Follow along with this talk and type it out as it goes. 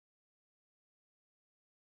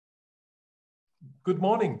Good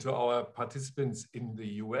morning to our participants in the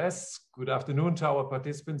US. Good afternoon to our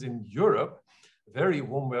participants in Europe. A very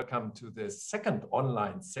warm welcome to the second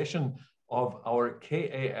online session of our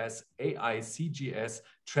KAS AI-CGS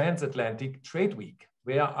Transatlantic Trade Week.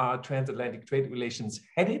 Where are transatlantic trade relations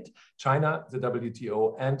headed? China, the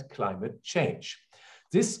WTO, and climate change.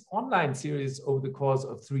 This online series over the course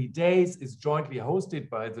of 3 days is jointly hosted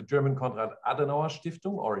by the German Konrad Adenauer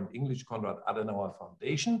Stiftung, or in English, Konrad Adenauer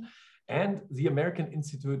Foundation, and the American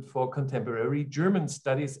Institute for Contemporary German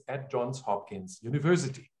Studies at Johns Hopkins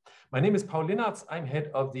University. My name is Paul Linnertz. I'm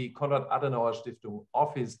head of the Konrad Adenauer Stiftung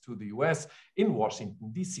office to the US in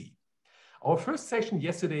Washington, DC. Our first session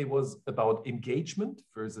yesterday was about engagement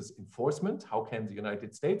versus enforcement. How can the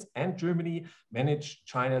United States and Germany manage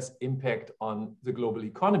China's impact on the global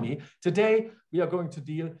economy? Today, we are going to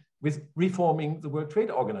deal with reforming the World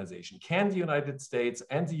Trade Organization. Can the United States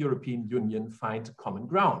and the European Union find common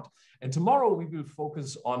ground? And tomorrow, we will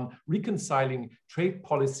focus on reconciling trade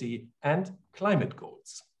policy and climate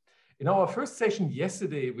goals. In our first session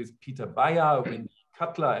yesterday with Peter Bayer, Wendy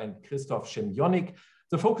Cutler, and Christoph Szemionik,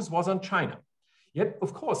 the focus was on China. Yet,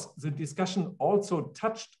 of course, the discussion also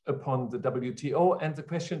touched upon the WTO and the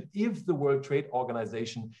question if the World Trade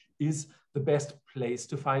Organization is the best place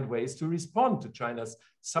to find ways to respond to China's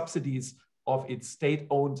subsidies of its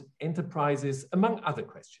state-owned enterprises, among other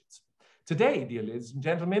questions. Today, dear ladies and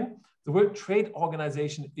gentlemen, the World Trade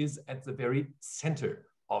Organization is at the very center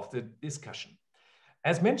of the discussion.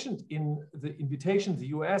 As mentioned in the invitation, the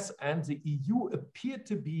US and the EU appear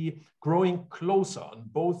to be growing closer on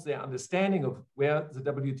both their understanding of where the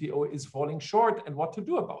WTO is falling short and what to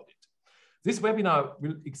do about it. This webinar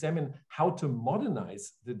will examine how to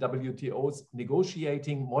modernize the WTO's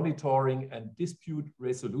negotiating, monitoring, and dispute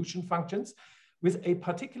resolution functions, with a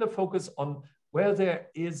particular focus on where there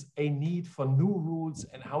is a need for new rules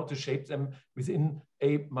and how to shape them within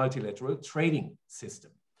a multilateral trading system.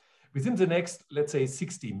 Within the next, let's say,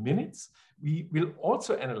 60 minutes, we will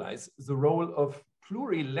also analyze the role of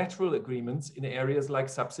plurilateral agreements in areas like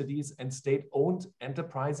subsidies and state-owned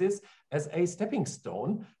enterprises as a stepping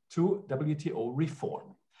stone to WTO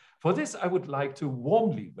reform. For this, I would like to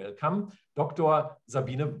warmly welcome Dr.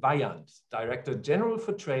 Sabine Weyand, Director General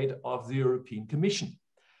for Trade of the European Commission.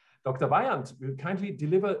 Dr. Weyand will kindly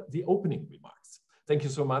deliver the opening remarks. Thank you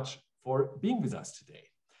so much for being with us today.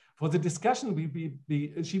 For the discussion,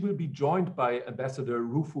 she will be joined by Ambassador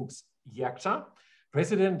Rufus Yakta,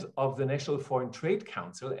 President of the National Foreign Trade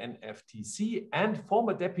Council, NFTC, and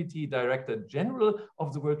former Deputy Director General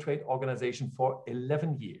of the World Trade Organization for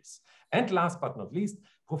 11 years. And last but not least,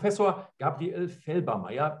 Professor Gabriel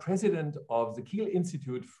Felbermayr, President of the Kiel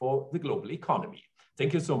Institute for the Global Economy.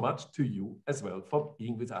 Thank you so much to you as well for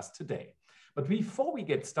being with us today. But before we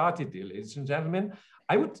get started, dear ladies and gentlemen,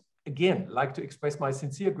 I would again like to express my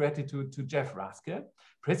sincere gratitude to Jeff Raske,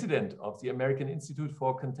 President of the American Institute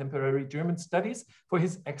for Contemporary German Studies, for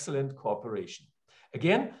his excellent cooperation.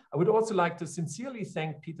 Again, I would also like to sincerely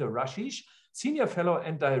thank Peter Rashish, Senior Fellow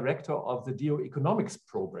and Director of the Geoeconomics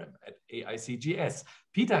Program at AI-CGS.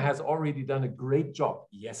 Peter has already done a great job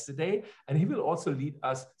yesterday, and he will also lead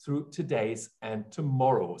us through today's and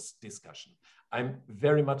tomorrow's discussion. I'm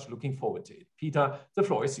very much looking forward to it. Peter, the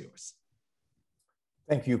floor is yours.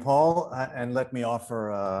 Thank you, Paul, and let me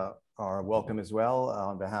offer our welcome as well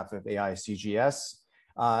on behalf of AI-CGS.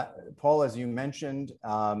 Paul, as you mentioned,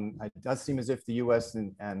 it does seem as if the US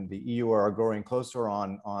and the EU are growing closer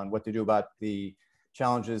on what to do about the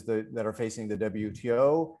challenges that are facing the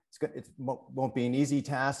WTO. It won't be an easy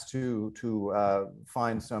task to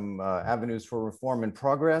find some avenues for reform and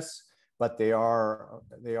progress, but they are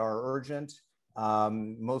urgent.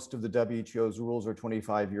 Most of the WTO's rules are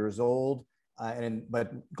 25 years old.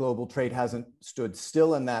 But global trade hasn't stood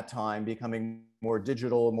still in that time, becoming more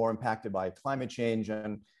digital, more impacted by climate change,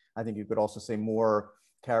 and I think you could also say more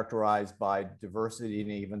characterized by diversity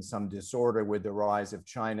and even some disorder with the rise of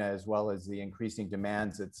China, as well as the increasing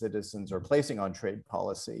demands that citizens are placing on trade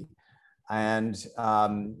policy. And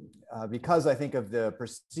because I think of the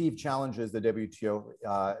perceived challenges the WTO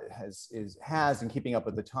has in keeping up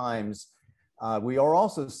with the times, we are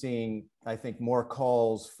also seeing, I think, more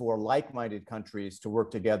calls for like-minded countries to work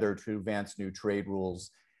together to advance new trade rules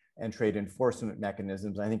and trade enforcement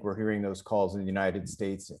mechanisms. I think we're hearing those calls in the United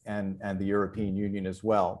States and the European Union as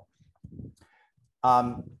well.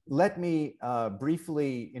 Let me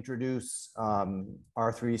briefly introduce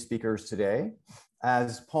our 3 speakers today.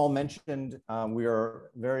 As Paul mentioned, we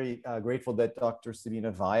are very grateful that Dr.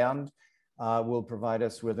 Sabine Weyand will provide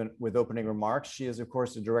us with opening remarks. She is, of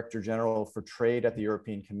course, the Director General for Trade at the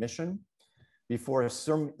European Commission. Before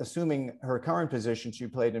assuming her current position, she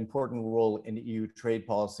played an important role in EU trade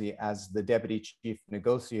policy as the Deputy Chief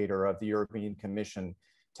Negotiator of the European Commission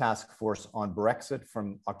Task Force on Brexit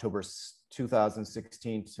from October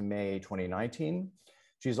 2016 to May 2019.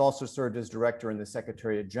 She's also served as Director in the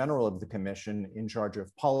Secretariat General of the Commission in charge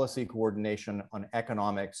of policy coordination on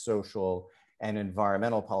economic, social, and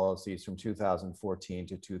environmental policies from 2014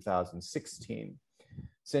 to 2016.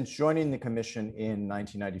 Since joining the Commission in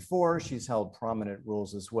 1994, she's held prominent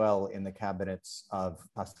roles as well in the cabinets of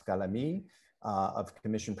Pascal Lamy, of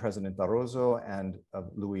Commission President Barroso, and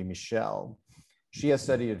of Louis Michel. She has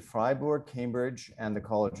studied at Freiburg, Cambridge, and the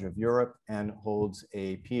College of Europe, and holds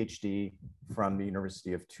a PhD from the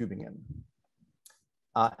University of Tübingen.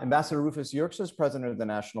 Ambassador Rufus Yerkes is president of the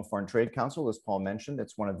National Foreign Trade Council, as Paul mentioned.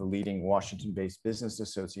 It's one of the leading Washington-based business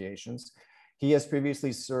associations. He has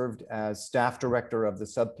previously served as staff director of the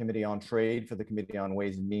Subcommittee on Trade for the Committee on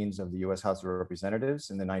Ways and Means of the U.S. House of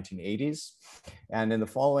Representatives in the 1980s. And in the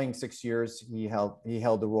following 6 years, he held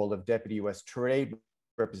the role of Deputy U.S. Trade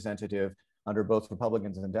Representative under both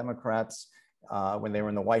Republicans and Democrats when they were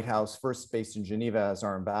in the White House, first based in Geneva as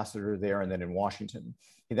our ambassador there, and then in Washington.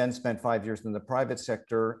 He then spent 5 years in the private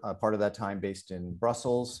sector, part of that time based in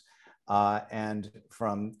Brussels, and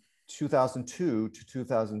from 2002 to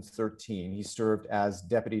 2013, he served as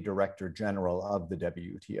Deputy Director General of the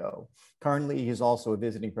WTO. Currently, he's also a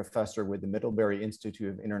visiting professor with the Middlebury Institute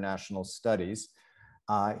of International Studies.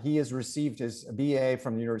 He has received his BA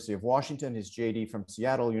from the University of Washington, his JD from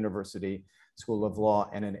Seattle University School of Law,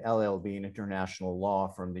 and an LLB in International Law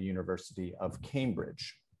from the University of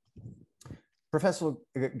Cambridge. Professor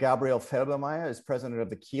Gabriel Felbermayr is president of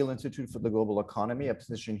the Kiel Institute for the Global Economy, a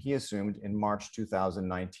position he assumed in March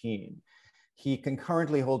 2019. He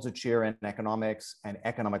concurrently holds a chair in economics and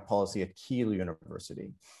economic policy at Kiel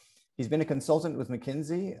University. He's been a consultant with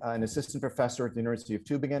McKinsey, an assistant professor at the University of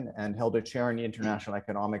Tübingen, and held a chair in international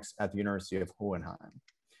economics at the University of Hohenheim.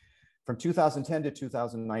 From 2010 to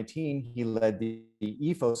 2019, he led the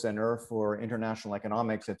IFO Center for International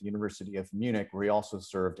Economics at the University of Munich, where he also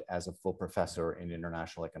served as a full professor in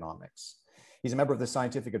international economics. He's a member of the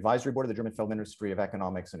Scientific Advisory Board of the German Federal Ministry of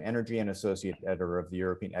Economics and Energy, and associate editor of the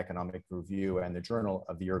European Economic Review and the Journal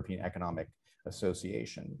of the European Economic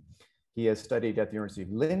Association. He has studied at the University of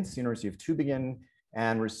Linz, University of Tübingen,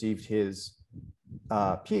 and received his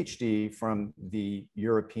PhD from the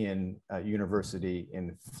European University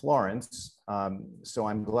in Florence. So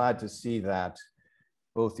I'm glad to see that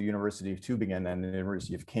both the University of Tübingen and the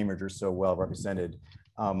University of Cambridge are so well represented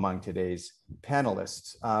among today's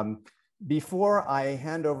panelists. Before I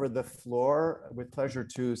hand over the floor with pleasure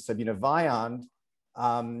to Sabine Weyand,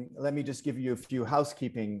 let me just give you a few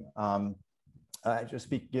housekeeping, offer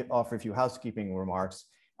a few housekeeping remarks.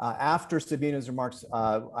 After Sabine's remarks,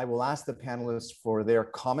 I will ask the panelists for their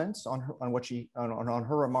comments on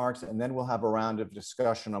her remarks, and then we'll have a round of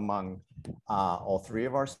discussion among all three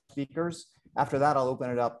of our speakers. After that, I'll open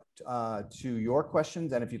it up to your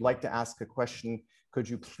questions, and if you'd like to ask a question, could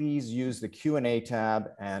you please use the Q&A tab,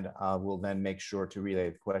 and we'll then make sure to relay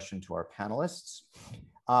the question to our panelists.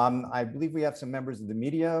 I believe we have some members of the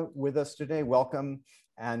media with us today. Welcome.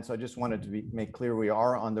 And so I just wanted to make clear we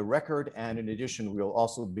are on the record. And in addition, we'll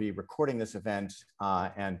also be recording this event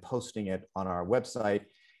and posting it on our website.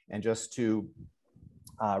 And just to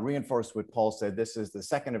reinforce what Paul said, this is the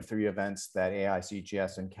second of 3 events that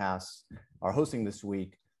AICGS and CAS are hosting this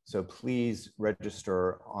week. So please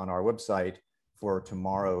register on our website for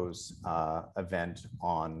tomorrow's event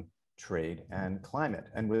on trade and climate.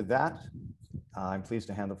 And with that, I'm pleased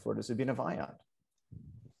to hand the floor to Sabine Weyand.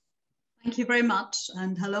 Thank you very much,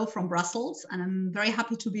 and hello from Brussels. And I'm very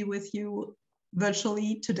happy to be with you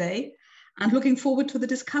virtually today and looking forward to the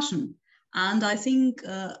discussion. And I think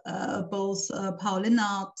both Paul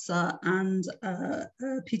Linnart and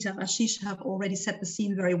Peter Ashish have already set the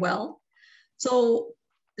scene very well. So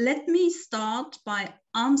let me start by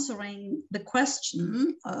answering the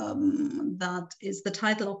question that is the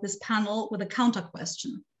title of this panel with a counter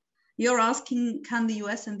question. You're asking, can the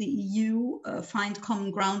US and the EU find common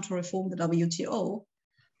ground to reform the WTO?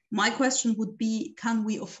 My question would be, can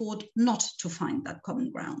we afford not to find that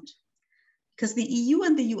common ground? Because the EU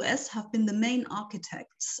and the US have been the main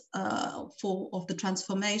architects of the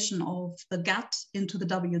transformation of the GATT into the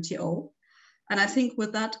WTO. And I think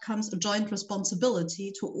with that comes a joint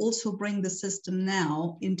responsibility to also bring the system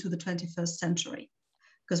now into the 21st century.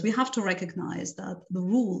 Because we have to recognize that the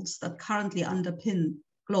rules that currently underpin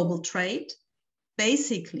global trade,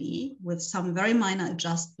 basically with some very minor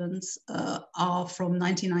adjustments, are from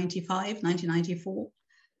 1995, 1994,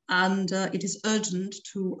 and it is urgent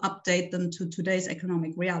to update them to today's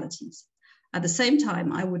economic realities. At the same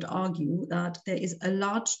time, I would argue that there is a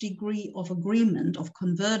large degree of agreement, of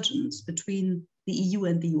convergence between the EU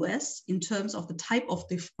and the US in terms of the type of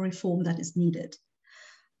reform that is needed.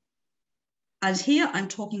 And here I'm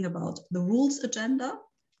talking about the rules agenda.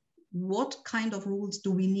 What kind of rules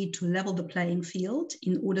do we need to level the playing field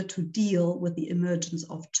in order to deal with the emergence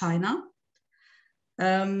of China?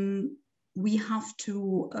 We have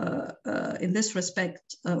to, in this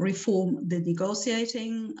respect, reform the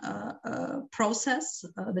negotiating process,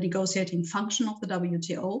 the negotiating function of the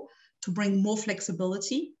WTO to bring more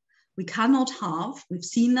flexibility. We cannot have, we've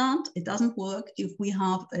seen that, it doesn't work if we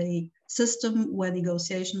have a system where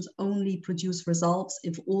negotiations only produce results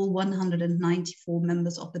if all 194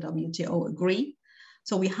 members of the WTO agree.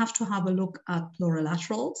 So we have to have a look at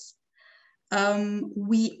plurilaterals.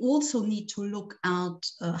 We also need to look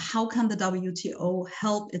at how can the WTO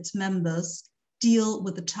help its members deal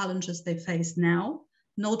with the challenges they face now,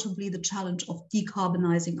 notably the challenge of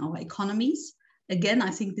decarbonizing our economies. Again, I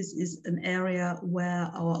think this is an area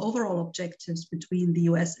where our overall objectives between the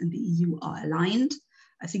US and the EU are aligned.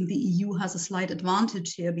 I think the EU has a slight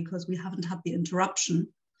advantage here because we haven't had the interruption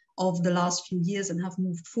of the last few years and have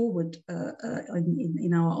moved forward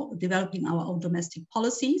in our developing our own domestic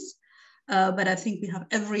policies. But I think we have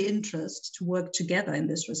every interest to work together in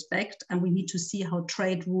this respect, and we need to see how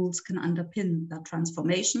trade rules can underpin that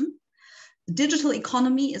transformation. The digital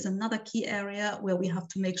economy is another key area where we have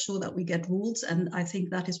to make sure that we get rules, and I think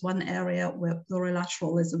that is one area where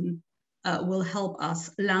plurilateralism will help us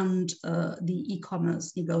land the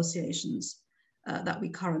e-commerce negotiations that we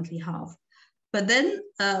currently have. But then,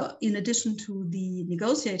 in addition to the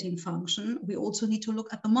negotiating function, we also need to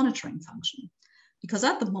look at the monitoring function. Because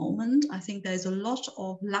at the moment, I think there's a lot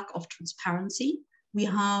of lack of transparency. We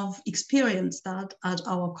have experienced that at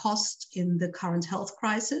our cost in the current health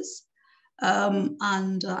crisis.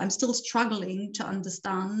 I'm still struggling to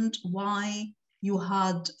understand why you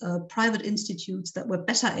had private institutes that were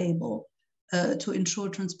better able to ensure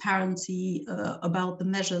transparency about the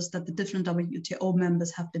measures that the different WTO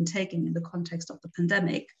members have been taking in the context of the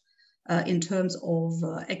pandemic in terms of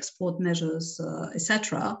export measures,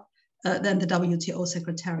 etc. Than the WTO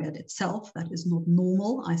Secretariat itself. That is not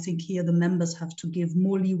normal. I think here the members have to give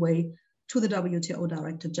more leeway to the WTO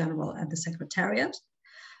Director General and the Secretariat.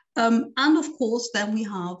 And of course, then we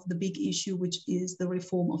have the big issue, which is the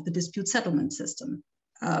reform of the dispute settlement system.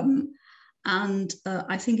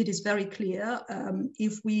 I think it is very clear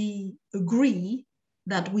if we agree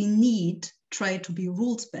that we need trade to be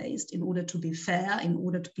rules-based in order to be fair, in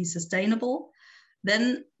order to be sustainable,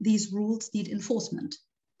 then these rules need enforcement.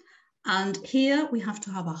 And here we have to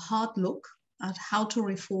have a hard look at how to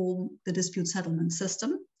reform the dispute settlement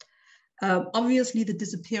system. Obviously, the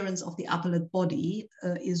disappearance of the appellate body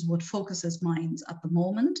is what focuses minds at the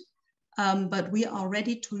moment. But we are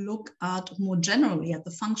ready to look at more generally at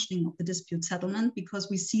the functioning of the dispute settlement because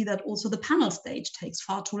we see that also the panel stage takes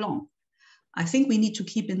far too long. I think we need to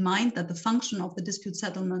keep in mind that the function of the dispute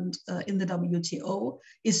settlement in the WTO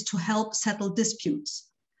is to help settle disputes.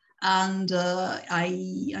 And I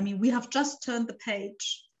mean, we have just turned the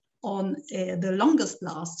page on the longest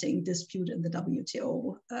lasting dispute in the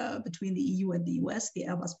WTO between the EU and the US, the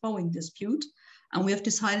Airbus-Boeing dispute. And we have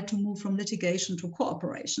decided to move from litigation to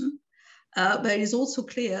cooperation. But it is also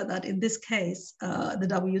clear that in this case,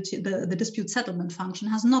 the dispute settlement function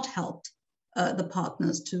has not helped the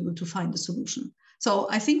partners to find a solution. So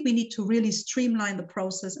I think we need to really streamline the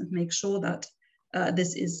process and make sure that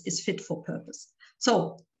this is fit for purpose.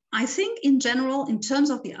 So I think in general, in terms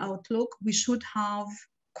of the outlook, we should have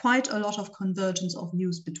quite a lot of convergence of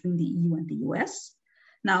views between the EU and the US.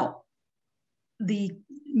 Now, the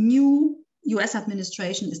new US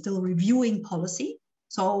administration is still reviewing policy.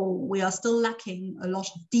 So we are still lacking a lot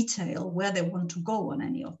of detail where they want to go on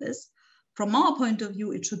any of this. From our point of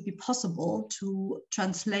view, it should be possible to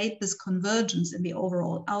translate this convergence in the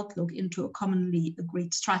overall outlook into a commonly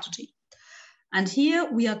agreed strategy. And here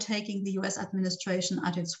we are taking the US administration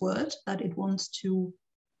at its word that it wants to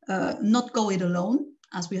not go it alone,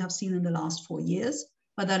 as we have seen in the last 4 years,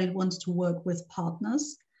 but that it wants to work with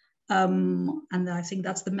partners. And I think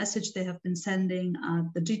that's the message they have been sending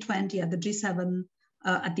at the G20, at the G7,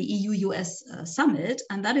 at the EU-US summit.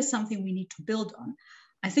 And that is something we need to build on.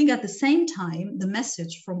 I think at the same time, the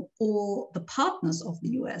message from all the partners of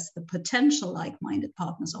the US, the potential like-minded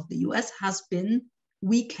partners of the US, has been,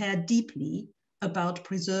 we care deeply about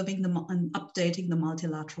preserving and updating the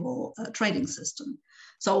multilateral trading system.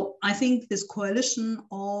 So I think this coalition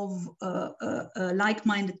of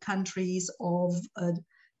like-minded countries, of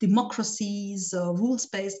democracies,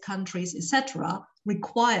 rules-based countries, etc.,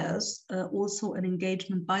 requires also an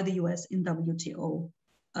engagement by the US in WTO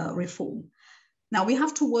reform. Now, we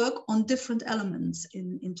have to work on different elements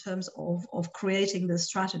in terms of creating this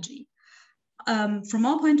strategy. From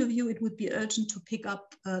our point of view, it would be urgent to pick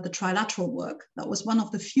up the trilateral work. That was one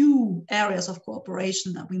of the few areas of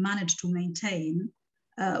cooperation that we managed to maintain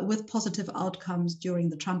with positive outcomes during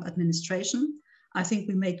the Trump administration. I think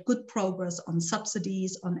we made good progress on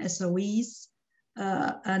subsidies, on SOEs,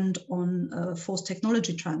 and on forced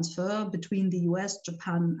technology transfer between the US,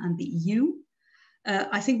 Japan, and the EU.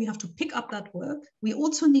 I think we have to pick up that work. We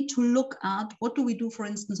also need to look at what do we do, for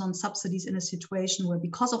instance, on subsidies in a situation where,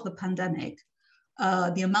 because of the pandemic,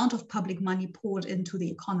 the amount of public money poured into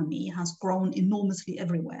the economy has grown enormously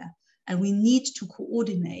everywhere. And we need to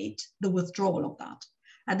coordinate the withdrawal of that.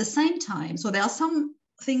 At the same time, so there are some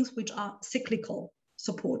things which are cyclical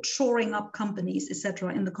support, shoring up companies,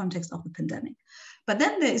 etc., in the context of the pandemic. But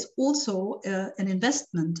then there is also an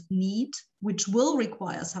investment need, which will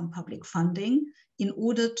require some public funding in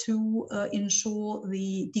order to ensure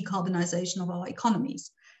the decarbonization of our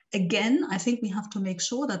economies. Again, I think we have to make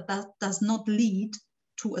sure that that does not lead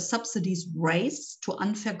to a subsidies race, to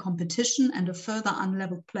unfair competition and a further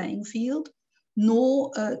unleveled playing field,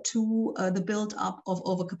 nor to the build-up of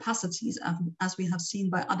overcapacities, as we have seen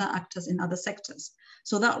by other actors in other sectors.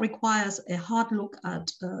 So that requires a hard look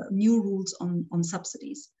at new rules on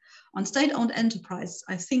subsidies. On state-owned enterprise,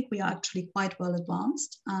 I think we are actually quite well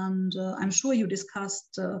advanced, and I'm sure you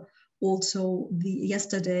discussed also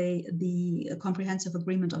yesterday the comprehensive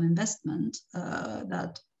agreement on investment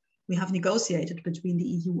that we have negotiated between the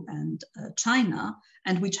EU and China,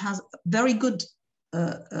 and which has very good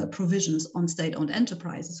provisions on state-owned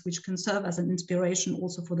enterprises, which can serve as an inspiration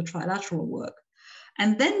also for the trilateral work.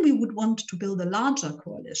 And then we would want to build a larger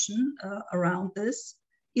coalition around this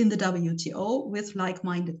in the WTO with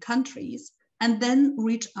like-minded countries, and then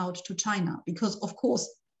reach out to China, because of course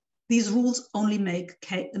these rules only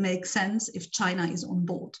make sense if China is on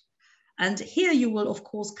board. And here you will of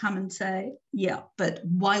course come and say, yeah, but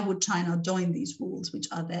why would China join these rules, which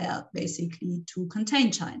are there basically to contain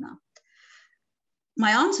China?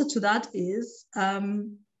 My answer to that is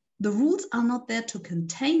the rules are not there to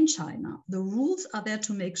contain China. The rules are there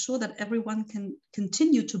to make sure that everyone can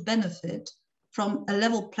continue to benefit from a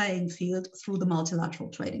level playing field through the multilateral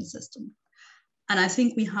trading system. And I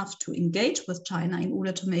think we have to engage with China in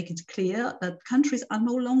order to make it clear that countries are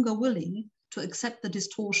no longer willing to accept the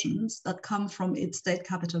distortions that come from its state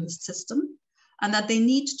capitalist system, and that they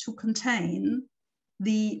need to contain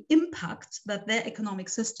the impact that their economic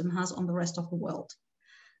system has on the rest of the world.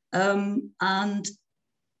 And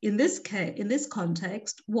in this case, in this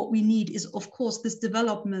context, what we need is, of course, this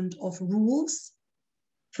development of rules,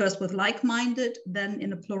 first with like-minded, then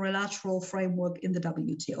in a plurilateral framework in the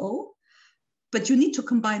WTO. But you need to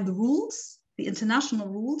combine the rules, the international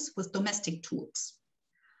rules, with domestic tools,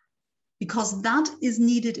 because that is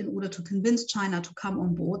needed in order to convince China to come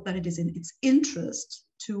on board, that it is in its interest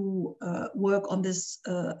to work on this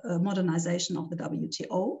modernization of the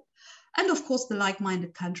WTO. And of course, the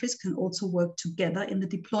like-minded countries can also work together in the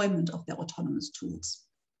deployment of their autonomous tools.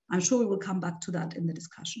 I'm sure we will come back to that in the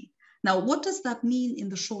discussion. Now, what does that mean in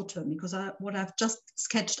the short term? Because what I've just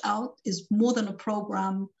sketched out is more than a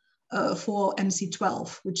program for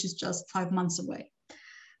MC12, which is just 5 months away.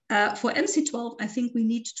 For MC12, I think we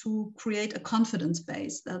need to create a confidence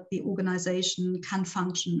base that the organization can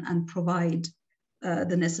function and provide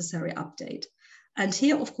the necessary update. And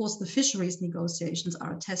here, of course, the fisheries negotiations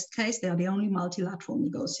are a test case. They are the only multilateral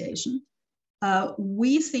negotiation.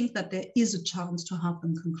 We think that there is a chance to have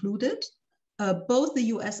them concluded. Both the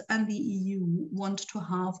US and the EU want to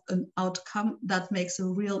have an outcome that makes a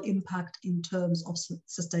real impact in terms of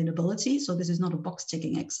sustainability. So this is not a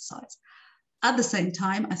box-ticking exercise. At the same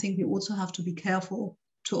time, I think we also have to be careful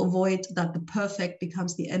to avoid that the perfect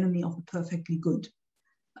becomes the enemy of the perfectly good.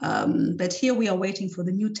 But here we are waiting for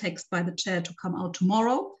the new text by the chair to come out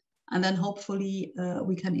tomorrow. And then hopefully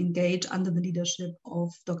we can engage under the leadership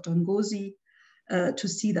of Dr. Ngozi to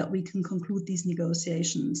see that we can conclude these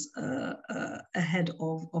negotiations ahead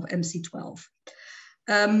of MC12.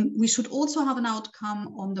 We should also have an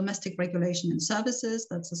outcome on domestic regulation in services.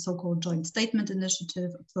 That's a so-called joint statement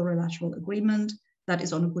initiative, a plurilateral agreement that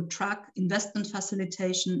is on a good track. Investment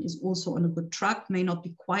facilitation is also on a good track, may not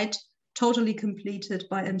be quite totally completed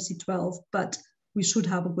by MC12, but we should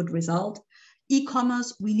have a good result.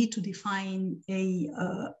 E-commerce, we need to define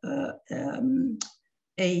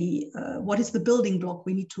what is the building block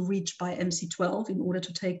we need to reach by MC12 in order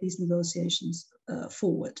to take these negotiations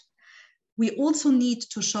forward. We also need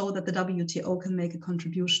to show that the WTO can make a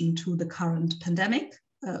contribution to the current pandemic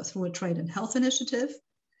through a trade and health initiative.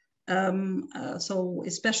 So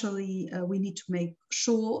especially we need to make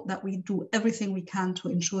sure that we do everything we can to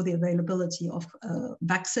ensure the availability of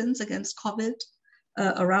vaccines against COVID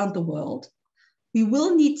around the world. We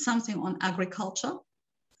will need something on agriculture.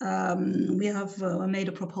 We have made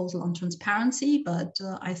a proposal on transparency, but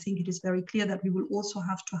I think it is very clear that we will also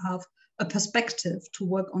have to have a perspective to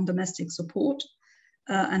work on domestic support.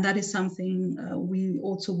 And that is something we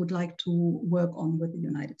also would like to work on with the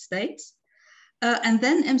United States. And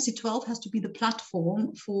then MC12 has to be the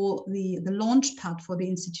platform for the launch pad for the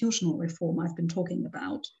institutional reform I've been talking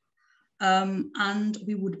about. And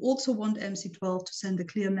we would also want MC12 to send a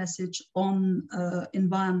clear message on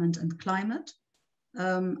environment and climate,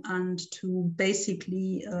 and to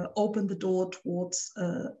basically open the door towards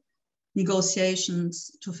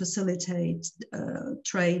negotiations to facilitate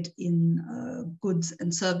trade in goods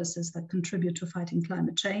and services that contribute to fighting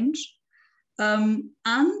climate change.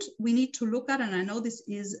 And we need to look at, and I know this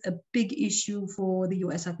is a big issue for the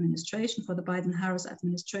US administration, for the Biden-Harris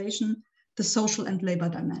administration, the social and labor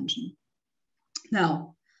dimension.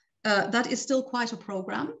 Now, that is still quite a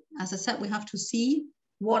program. As I said, we have to see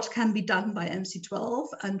what can be done by MC12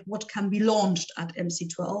 and what can be launched at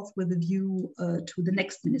MC12 with a view to the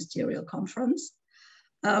next ministerial conference.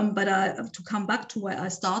 But to come back to where I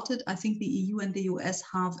started, I think the EU and the US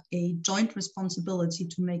have a joint responsibility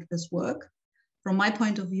to make this work. From my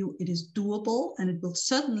point of view, it is doable, and it will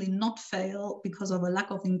certainly not fail because of a lack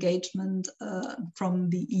of engagement from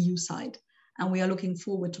the EU side. And we are looking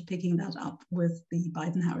forward to picking that up with the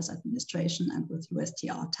Biden-Harris administration and with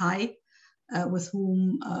USTR TAI, with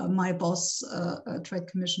whom my boss, Trade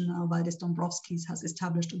Commissioner Valdis Dombrovskis, has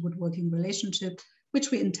established a good working relationship, which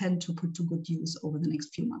we intend to put to good use over the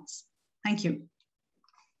next few months. Thank you.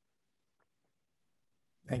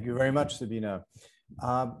 Thank you very much, Sabina.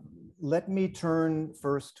 Let me turn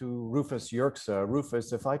first to Rufus Yerxa.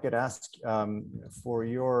 Rufus, if I could ask for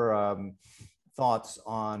your thoughts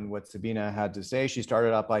on what Sabina had to say. She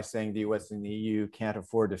started out by saying the US and the EU can't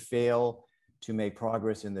afford to fail to make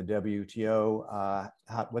progress in the WTO.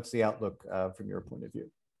 What's the outlook from your point of view?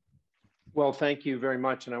 Well, thank you very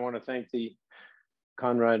much. And I want to thank the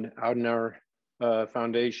Konrad Adenauer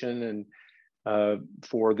Foundation and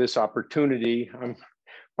for this opportunity. I'm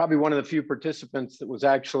probably one of the few participants that was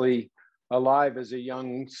actually alive as a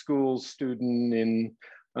young school student in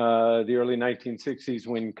the early 1960s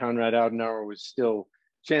when Konrad Adenauer was still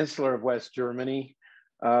Chancellor of West Germany.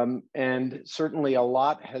 And certainly a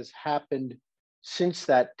lot has happened since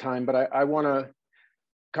that time, but I want to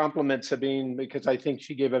compliment Sabine because I think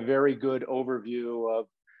she gave a very good overview of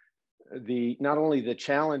not only the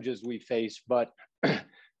challenges we face, but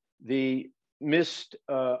the missed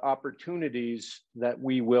opportunities that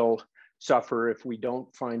we will suffer if we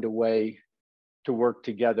don't find a way to work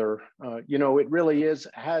together. You know, it really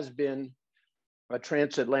has been a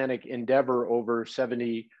transatlantic endeavor over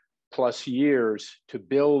 70 plus years to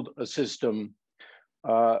build a system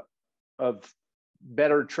of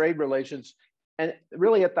better trade relations. And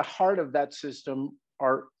really at the heart of that system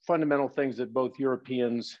are fundamental things that both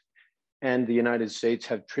Europeans and the United States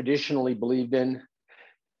have traditionally believed in.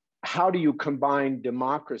 How do you combine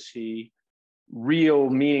democracy, real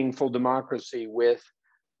meaningful democracy, with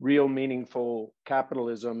real meaningful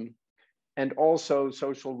capitalism, and also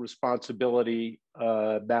social responsibility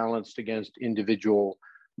balanced against individual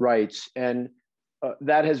rights? And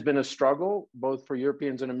that has been a struggle, both for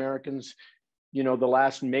Europeans and Americans. You know, the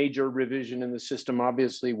last major revision in the system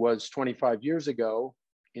obviously was 25 years ago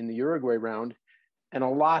in the Uruguay round, and a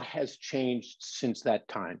lot has changed since that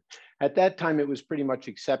time. At that time, it was pretty much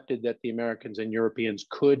accepted that the Americans and Europeans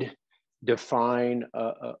could define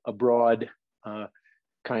a broad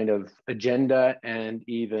kind of agenda and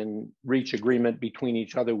even reach agreement between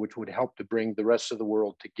each other, which would help to bring the rest of the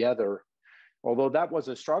world together. Although that was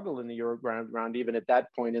a struggle in the Uruguay round even at that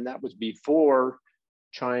point, and that was before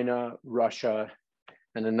China, Russia,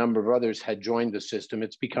 and a number of others had joined the system.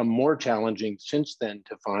 It's become more challenging since then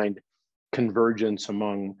to find convergence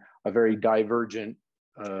among a very divergent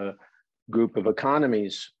group of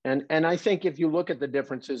economies. And I think if you look at the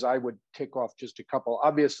differences, I would tick off just a couple.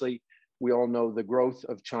 Obviously, we all know the growth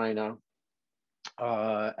of China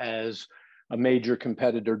as a major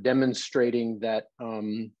competitor, demonstrating that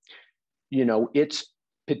you know, its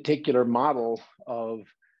particular model of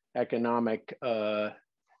economic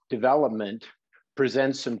development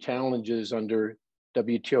presents some challenges under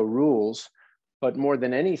WTO rules. But more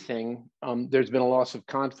than anything, there's been a loss of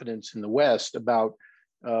confidence in the West about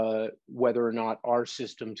whether or not our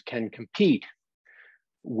systems can compete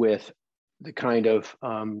with the kind of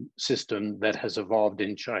system that has evolved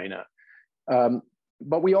in China.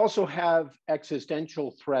 But we also have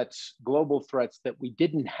existential threats, global threats that we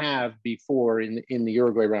didn't have before in the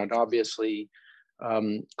Uruguay round. Obviously,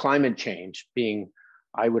 climate change being,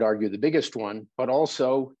 I would argue, the biggest one, but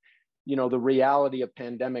also, you know, the reality of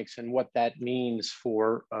pandemics and what that means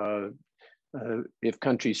for if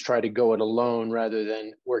countries try to go it alone rather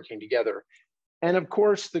than working together. And of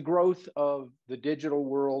course, the growth of the digital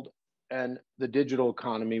world and the digital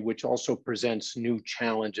economy, which also presents new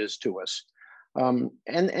challenges to us. And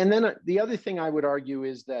then the other thing I would argue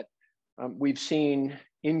is that we've seen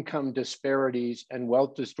income disparities and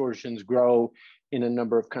wealth distortions grow in a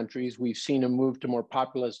number of countries. We've seen a move to more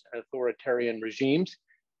populist authoritarian regimes.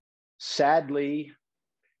 Sadly,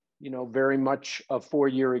 you know, very much a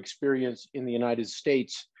 4-year experience in the United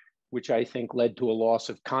States, which I think led to a loss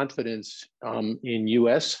of confidence in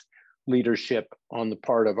US leadership on the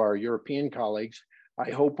part of our European colleagues.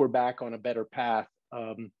 I hope we're back on a better path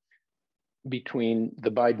between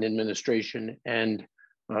the Biden administration and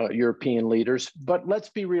European leaders. But let's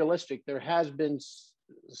be realistic, there has been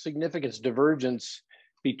significant divergence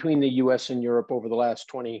between the US and Europe over the last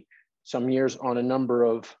 20 some years on a number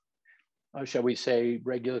of, shall we say,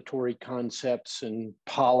 regulatory concepts and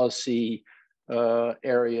policy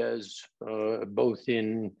areas, both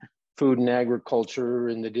in food and agriculture,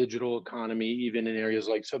 in the digital economy, even in areas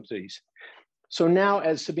like subsidies. So now,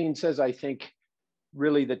 as Sabine says, I think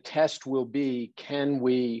really the test will be, can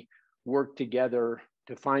we work together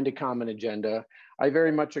to find a common agenda? I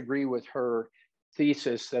very much agree with her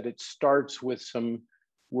thesis that it starts with some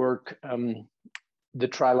work, the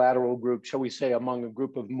trilateral group, shall we say, among a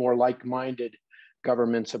group of more like-minded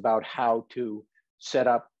governments about how to set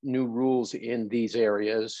up new rules in these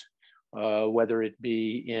areas, whether it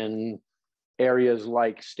be in areas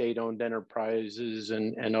like state-owned enterprises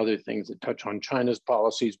and other things that touch on China's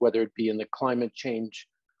policies, whether it be in the climate change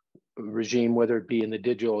regime, whether it be in the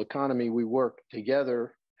digital economy. We work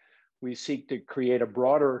together. We seek to create a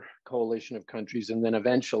broader coalition of countries and then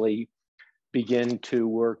eventually begin to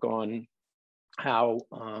work on how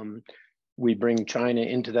we bring China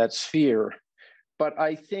into that sphere. But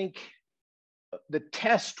I think the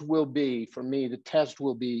test will be, for me, the test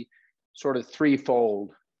will be sort of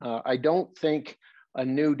threefold. I don't think a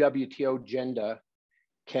new WTO agenda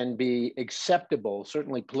can be acceptable,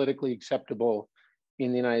 certainly politically acceptable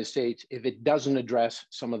in the United States, if it doesn't address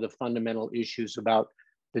some of the fundamental issues about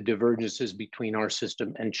the divergences between our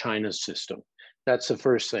system and China's system. That's the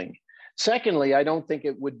first thing. Secondly, I don't think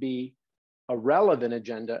it would be a relevant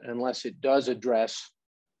agenda unless it does address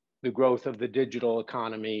the growth of the digital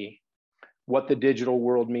economy, what the digital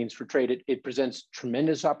world means for trade. It presents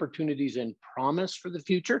tremendous opportunities and promise for the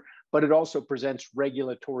future, but it also presents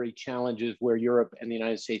regulatory challenges where Europe and the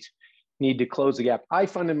United States need to close the gap. I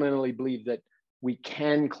fundamentally believe that we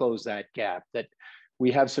can close that gap, that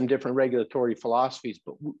we have some different regulatory philosophies,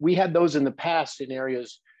 but we had those in the past in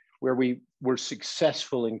areas where we were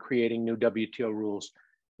successful in creating new WTO rules.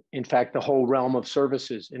 In fact, the whole realm of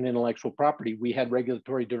services and intellectual property, we had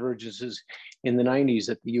regulatory divergences in the 90s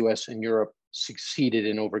that the US and Europe succeeded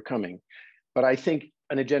in overcoming. But I think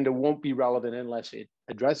an agenda won't be relevant unless it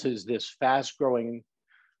addresses this fast-growing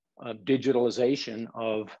digitalization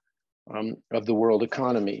of the world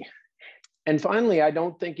economy. And finally, I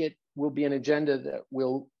don't think it will be an agenda that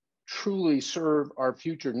will truly serve our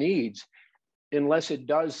future needs unless it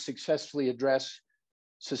does successfully address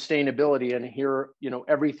sustainability. And here, you know,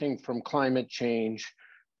 everything from climate change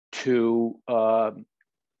to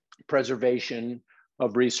preservation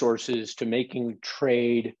of resources to making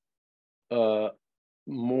trade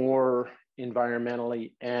more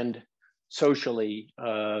environmentally and socially,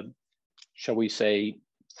 shall we say,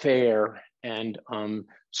 fair and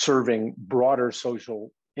serving broader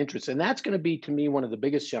social interests. And that's going to be, to me, one of the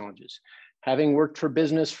biggest challenges. Having worked for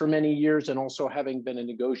business for many years and also having been a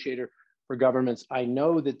negotiator for governments, I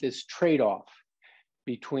know that this trade-off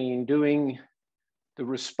between doing the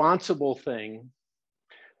responsible thing,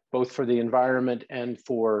 both for the environment and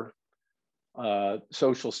for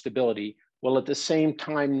social stability, while at the same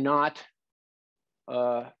time not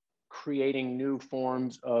creating new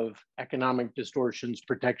forms of economic distortions,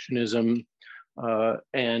 protectionism,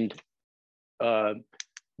 and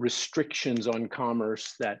restrictions on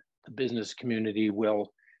commerce that the business community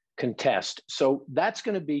will contest. So that's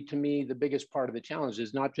going to be, to me, the biggest part of the challenge,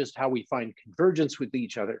 is not just how we find convergence with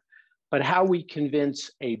each other, but how we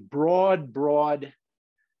convince a broad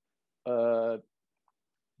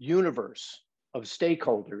universe of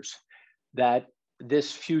stakeholders that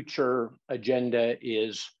this future agenda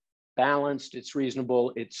is balanced, it's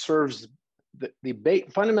reasonable, it serves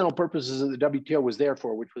fundamental purposes of the WTO was there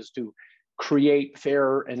for, which was to create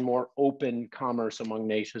fairer and more open commerce among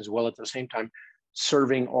nations, while at the same time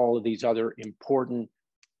serving all of these other important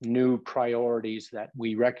new priorities that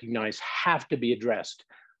we recognize have to be addressed,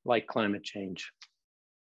 like climate change.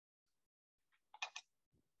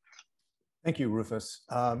 Thank you, Rufus.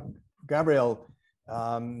 Gabriel,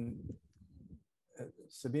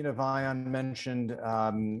 Sabine Vajan mentioned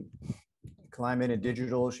climate and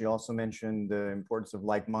digital. She also mentioned the importance of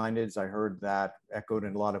like-mindeds. I heard that echoed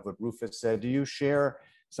in a lot of what Rufus said. Do you share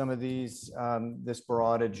some of these, this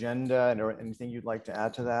broad agenda, and or anything you'd like to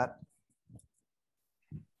add to that?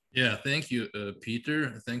 Yeah, thank you,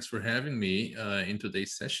 Peter. Thanks for having me in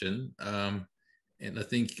today's session. And I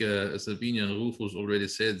think Sabine and Rufus already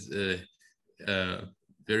said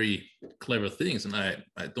very clever things, and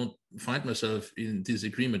I don't find myself in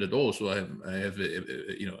disagreement at all. So I have a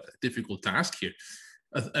difficult task here.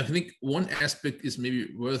 I think one aspect is maybe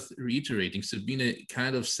worth reiterating. Sabine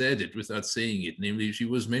kind of said it without saying it. Namely, she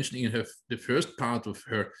was mentioning in the first part of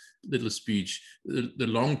her little speech the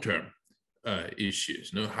long-term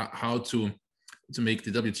issues. How to make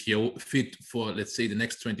the WTO fit for, let's say, the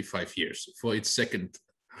next 25 years, for its second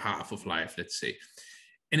half of life, let's say.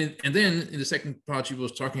 And then in the second part, she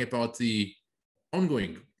was talking about the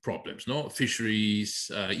ongoing problems, fisheries,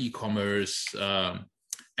 e-commerce,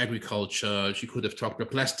 agriculture. She could have talked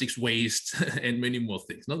about plastics waste and many more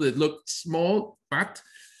things. They look small, but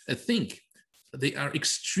I think they are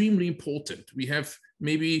extremely important. We have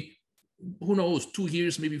maybe, who knows, 2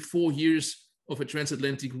 years, maybe 4 years of a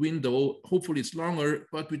transatlantic window. Hopefully it's longer,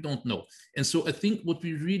 but we don't know. And so I think what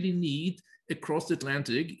we really need across the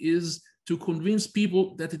Atlantic is to convince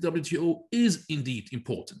people that the WTO is indeed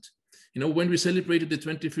important. When we celebrated the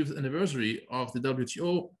 25th anniversary of the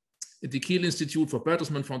WTO, at the Kiel Institute for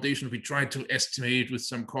Bertelsmann Foundation, we tried to estimate with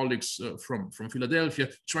some colleagues from Philadelphia,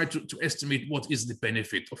 tried to estimate what is the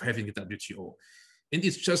benefit of having a WTO. And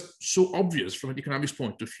it's just so obvious from an economics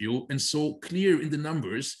point of view and so clear in the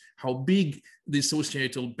numbers how big the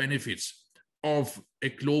societal benefits of a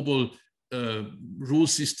global rule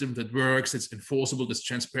system that works, that's enforceable, that's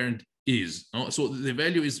transparent is. So the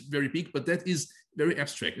value is very big, but that is very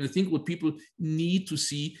abstract. And I think what people need to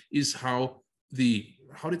see is how the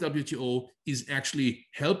WTO is actually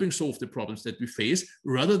helping solve the problems that we face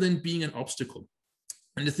rather than being an obstacle.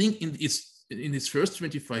 And I think in its first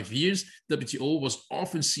 25 years, WTO was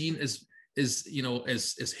often seen as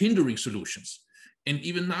hindering solutions. And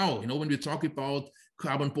even now, when we talk about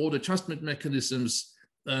carbon border adjustment mechanisms,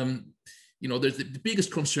 there's the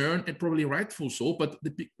biggest concern, and probably rightful so, but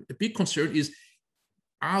the big concern is,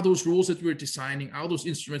 are those rules that we're designing, are those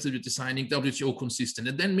instruments that we're designing WTO consistent?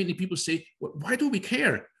 And then many people say, well, why do we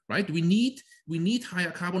care, right? We need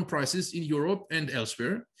higher carbon prices in Europe and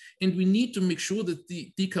elsewhere, and we need to make sure that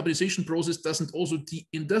the decarbonization process doesn't also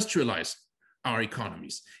deindustrialize our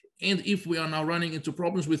economies. And if we are now running into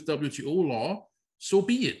problems with WTO law, so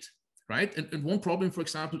be it, right? And one problem, for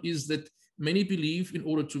example, is that many believe in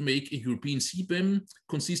order to make a European CBAM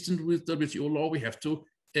consistent with WTO law, we have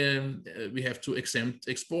to exempt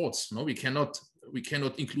exports. We cannot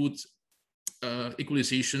include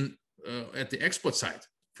equalization at the export side.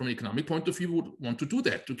 From an economic point of view, we would want to do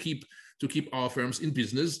that to keep our firms in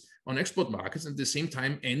business on export markets, and at the same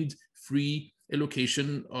time end free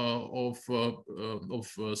allocation of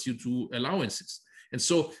CO2 allowances. And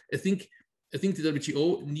so I think the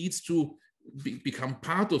WTO needs to become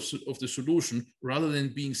part of the solution rather than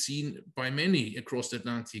being seen by many across the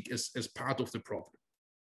Atlantic as part of the problem.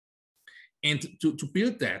 And to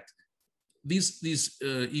build that, these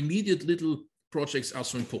immediate little projects are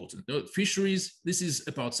so important. Fisheries, this is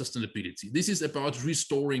about sustainability. This is about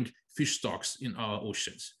restoring fish stocks in our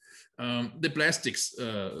oceans. The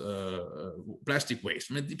plastic waste.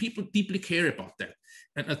 I mean, the people deeply care about that.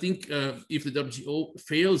 And I think if the WTO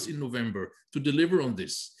fails in November to deliver on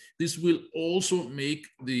this, this will also make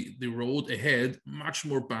the road ahead much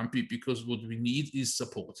more bumpy, because what we need is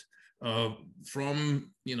support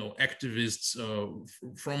from activists,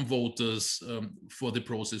 from voters, for the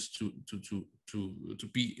process to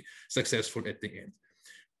be successful at the end.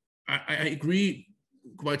 I agree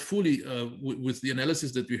quite fully with the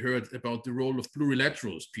analysis that we heard about the role of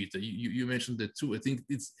plurilaterals, Peter. You mentioned that too. I think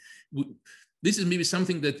this is maybe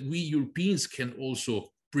something that we Europeans can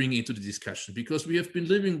also bring into the discussion, because we have been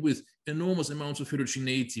living with enormous amounts of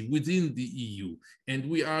heterogeneity within the EU, and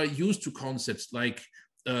we are used to concepts like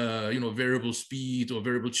variable speed or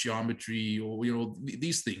variable geometry, or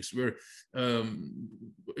these things, where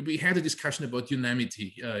we had a discussion about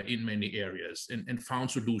unanimity in many areas and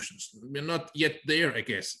found solutions. We're not yet there, I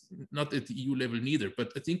guess, not at the EU level neither,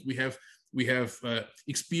 but I think we have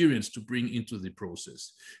experience to bring into the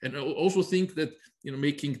process. And I also think that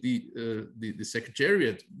making the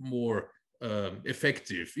Secretariat more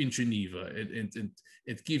effective in Geneva and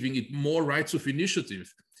giving it more rights of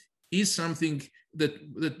initiative is something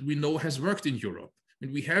that we know has worked in Europe.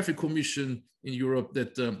 And we have a commission in Europe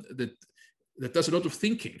that does a lot of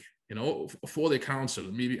thinking, for the council.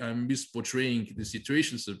 Maybe I'm misportraying the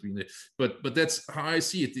situation, Sabine, but that's how I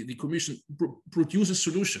see it. The commission produces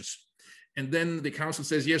solutions, and then the council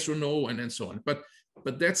says yes or no, and so on.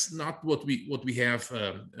 But that's not what we have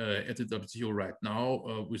at the WTO right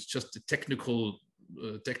now, with just the technical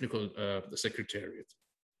secretariat.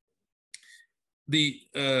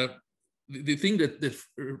 The thing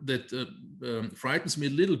that frightens me a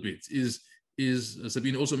little bit is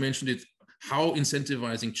Sabine also mentioned it, how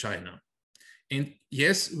incentivizing China. And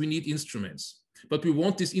yes, we need instruments, but we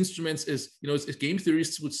want these instruments as game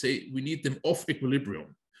theorists would say, we need them off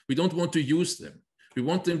equilibrium. We don't want to use them. We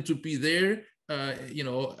want them to be there,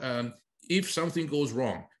 if something goes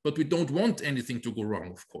wrong, but we don't want anything to go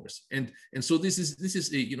wrong, of course. And so this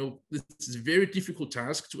is a very difficult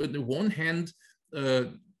task to, on the one hand,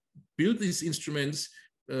 build these instruments,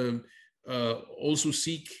 also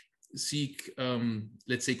seek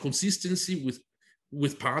let's say consistency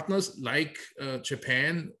with partners like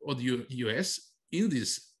Japan or the US in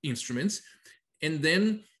these instruments, and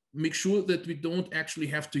then make sure that we don't actually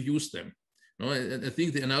have to use them. I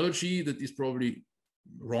think the analogy that is probably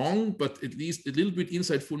wrong, but at least a little bit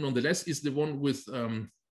insightful nonetheless, is the one with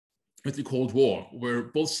the Cold War, where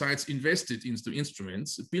both sides invested into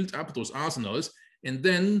instruments, built up those arsenals, and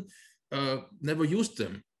then never used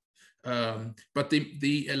them. But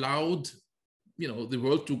they allowed the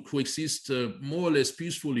world to coexist more or less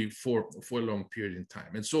peacefully for a long period in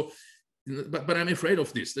time. And so, but I'm afraid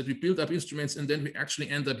of this, that we build up instruments and then we actually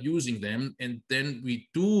end up using them, and then we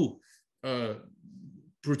do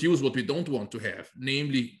produce what we don't want to have,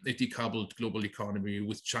 namely a decoupled global economy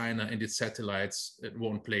with China and its satellites at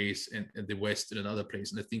one place and the West in another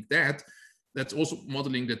place. And I think that's also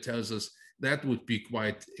modeling that tells us that would be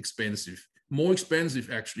quite expensive, more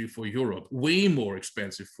expensive actually for Europe, way more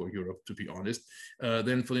expensive for Europe, to be honest,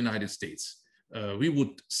 than for the United States. We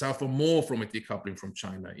would suffer more from a decoupling from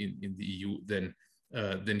China in the EU than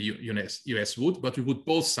the US would, but we would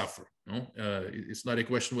both suffer. It's not a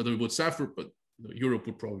question whether we would suffer, but Europe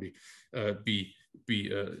would probably be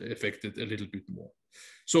affected a little bit more.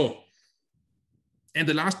 So, and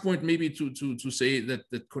the last point maybe to say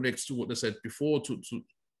that connects to what I said before, to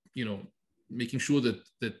making sure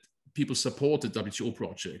that people support the WTO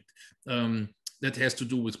project, that has to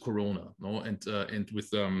do with Corona, and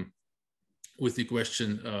with the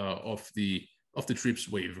question of the TRIPS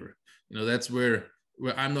waiver. That's where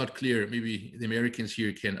I'm not clear. Maybe the Americans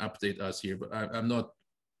here can update us here, but I'm not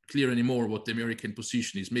clear anymore what the American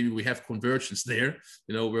position is. Maybe we have convergence there,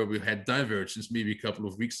 where we had divergence maybe a couple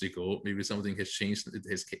of weeks ago. Maybe something has changed. It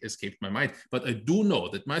has escaped my mind. But I do know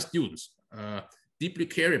that my students deeply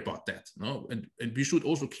care about that. And we should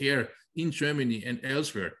also care in Germany and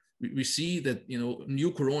elsewhere. We see that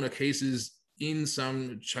new Corona cases in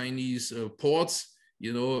some Chinese ports,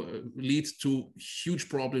 lead to huge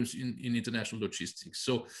problems in international logistics.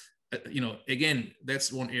 So, again,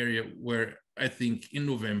 that's one area where I think in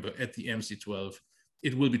November at the MC12,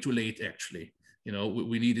 it will be too late, actually.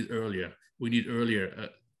 We need it earlier. We need earlier,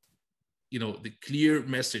 the clear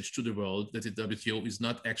message to the world that the WTO is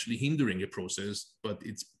not actually hindering a process, but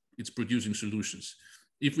it's producing solutions.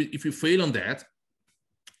 If we fail on that,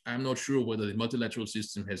 I'm not sure whether the multilateral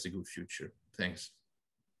system has a good future. Thanks.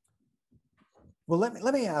 Well,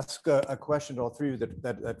 let me ask a question to all three of you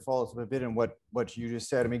that follows a bit in what you just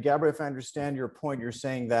said. I mean, Gabriel, if I understand your point, you're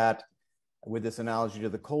saying that with this analogy to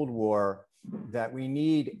the Cold War, that we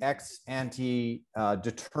need ex-ante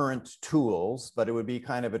deterrent tools, but it would be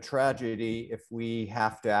kind of a tragedy if we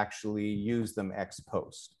have to actually use them ex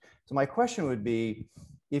post. So my question would be,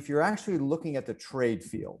 if you're actually looking at the trade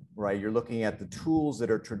field, right, you're looking at the tools that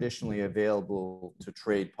are traditionally available to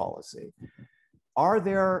trade policy,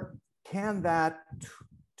 can that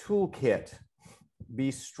toolkit be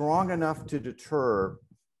strong enough to deter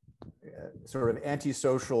sort of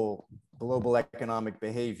antisocial global economic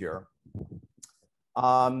behavior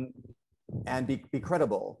and be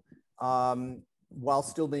credible while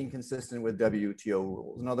still being consistent with WTO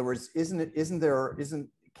rules? In other words,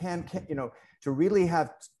 to really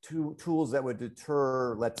have tools that would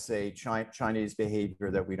deter, let's say, Chinese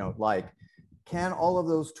behavior that we don't like, can all of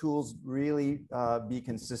those tools really be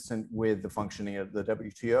consistent with the functioning of the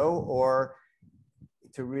WTO? Or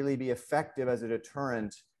to really be effective as a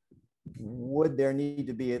deterrent, would there need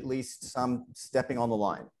to be at least some stepping on the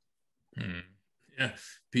line? Yeah,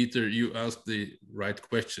 Peter, you asked the right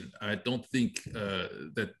question. I don't think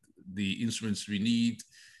that the instruments we need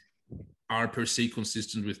are per se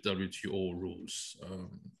consistent with WTO rules.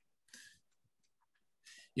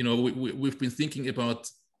 You know, we've been thinking about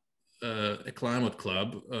a climate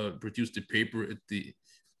club produced a paper at the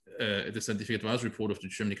scientific advisory report of the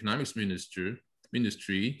German economics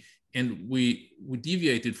ministry, and we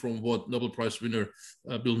deviated from what Nobel Prize winner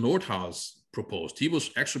Bill Nordhaus proposed. He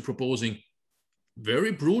was actually proposing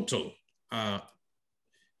very brutal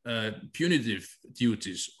punitive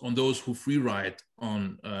duties on those who free ride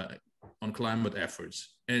on climate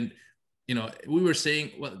efforts. And you know, we were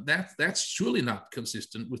saying, well, that's surely not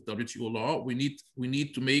consistent with WTO law. We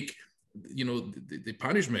need to make, you know, the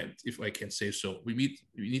punishment, if I can say so. We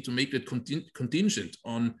need to make that contingent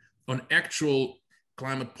on actual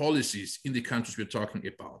climate policies in the countries we're talking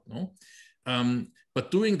about. No, but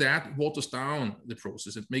doing that waters down the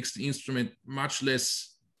process. It makes the instrument much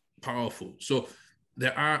less powerful. So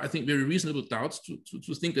there are, I think, very reasonable doubts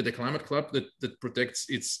to think that the climate club that protects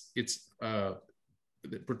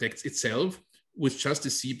that protects itself with just the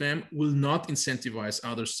CBAM will not incentivize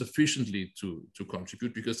others sufficiently to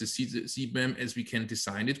contribute, because the CBAM, as we can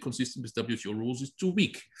design it, consistent with WTO rules, is too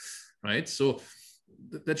weak, right? So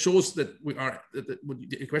that shows that we are,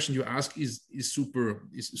 the question you ask is super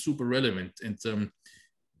relevant. And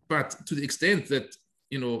but to the extent that,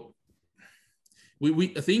 you know,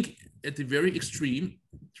 I think at the very extreme,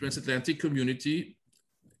 transatlantic community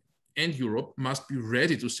and Europe must be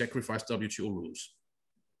ready to sacrifice WTO rules.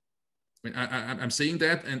 I mean, I'm saying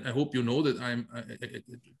that, and I hope you know that I'm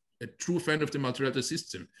a true fan of the multilateral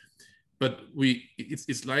system. But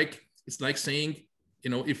it's like saying,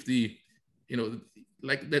 you know, if the, you know,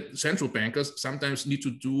 like that central bankers sometimes need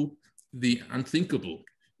to do the unthinkable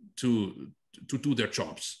to do their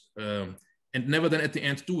jobs, and never then at the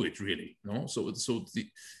end do it really. No,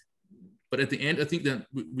 but at the end, I think that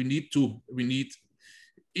we need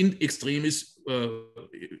in extremis,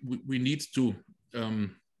 we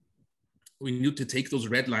need to take those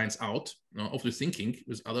red lines out of the thinking,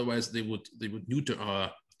 because otherwise they would neuter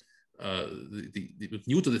our they would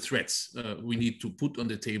neuter the threats we need to put on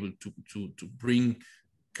the table to bring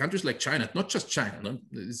countries like China, not just China. No?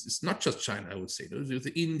 It's not just China, I would say. There's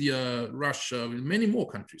India, Russia, many more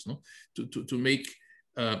countries. No, to make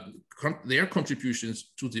their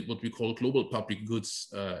contributions to what we call global public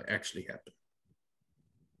goods actually happen.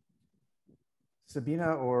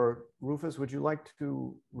 Sabina or Rufus, would you like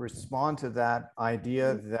to respond to that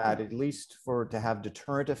idea that at least to have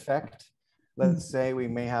deterrent effect, let's say we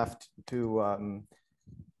may have to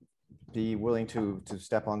be willing to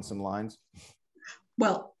step on some lines?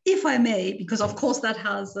 Well, if I may, because of course that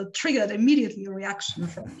has triggered immediately a reaction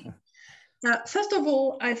from me. First of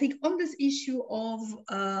all, I think on this issue of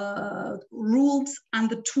rules and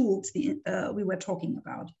the tools we were talking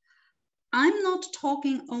about, I'm not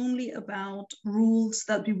talking only about rules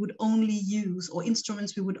that we would only use or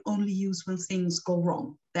instruments we would only use when things go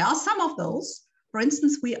wrong. There are some of those. For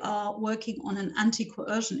instance, we are working on an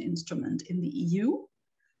anti-coercion instrument in the EU,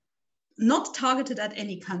 not targeted at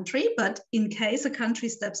any country, but in case a country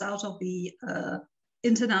steps out of the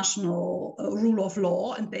international rule of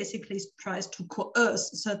law and basically tries to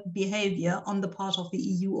coerce certain behavior on the part of the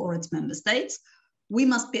EU or its member states, we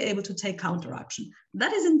must be able to take counteraction.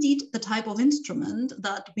 That is indeed the type of instrument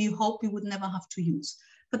that we hope we would never have to use.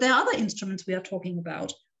 But there are other instruments we are talking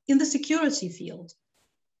about in the security field.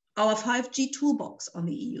 Our 5G toolbox on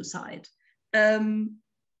the EU side, the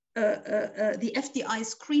FDI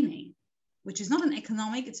screening, which is not an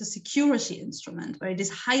economic, it's a security instrument where it is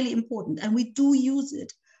highly important, and we do use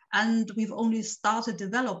it. And we've only started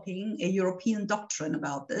developing a European doctrine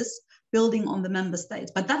about this, building on the member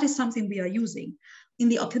states. But that is something we are using. In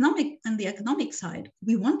the economic side,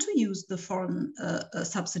 we want to use the foreign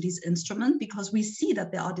subsidies instrument because we see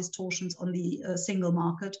that there are distortions on the single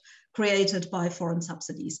market created by foreign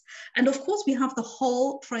subsidies. And of course, we have the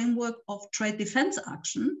whole framework of trade defense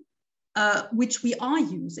action, which we are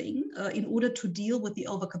using in order to deal with the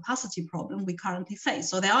overcapacity problem we currently face.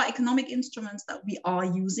 So there are economic instruments that we are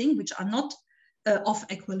using, which are not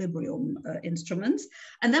off equilibrium instruments.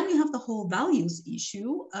 And then we have the whole values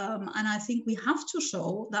issue. And I think we have to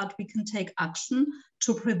show that we can take action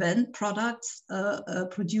to prevent products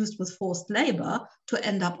produced with forced labor to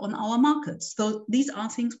end up on our markets. So these are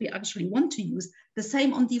things we actually want to use. The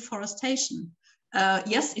same on deforestation.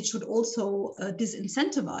 Yes, it should also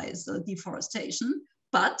disincentivize deforestation,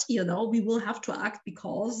 but we will have to act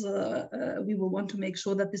because we will want to make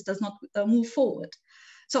sure that this does not move forward.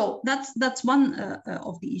 So that's one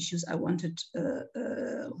of the issues I wanted,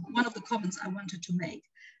 one of the comments I wanted to make.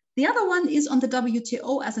 The other one is on the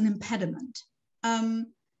WTO as an impediment.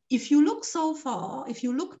 If you look so far, if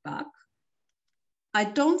you look back, I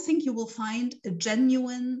don't think you will find a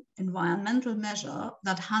genuine environmental measure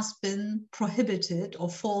that has been prohibited or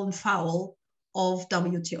fallen foul of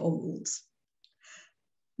WTO rules.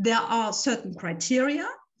 There are certain criteria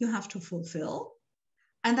you have to fulfill,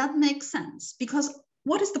 and that makes sense because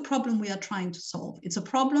what is the problem we are trying to solve? It's a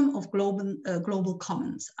problem of global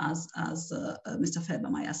commons, as Mr.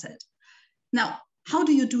 Felbermayr said. Now, how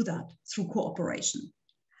do you do that? Through cooperation.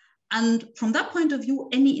 And from that point of view,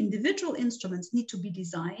 any individual instruments need to be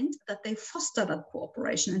designed that they foster that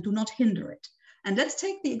cooperation and do not hinder it. And let's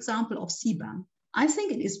take the example of CBAM. I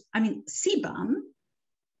think it is, CBAM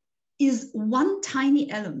is one tiny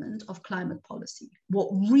element of climate policy. What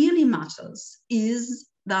really matters is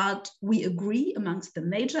that we agree amongst the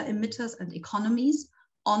major emitters and economies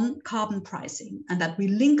on carbon pricing and that we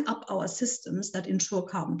link up our systems that ensure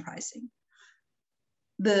carbon pricing.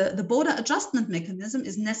 The border adjustment mechanism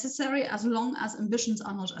is necessary as long as ambitions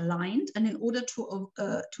are not aligned and in order to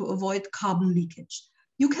avoid carbon leakage.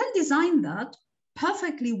 You can design that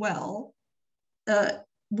perfectly well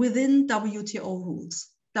within WTO rules.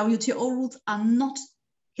 WTO rules are not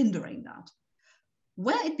hindering that.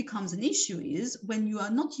 Where it becomes an issue is when you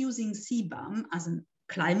are not using CBAM as a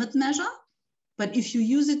climate measure, but if you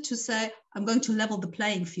use it to say, I'm going to level the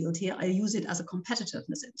playing field here, I use it as a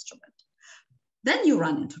competitiveness instrument, then you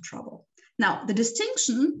run into trouble. Now, the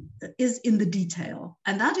distinction is in the detail,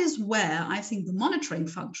 and that is where I think the monitoring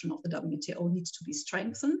function of the WTO needs to be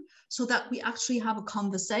strengthened so that we actually have a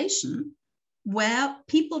conversation where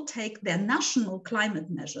people take their national climate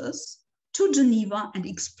measures to Geneva and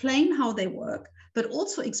explain how they work, but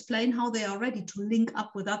also explain how they are ready to link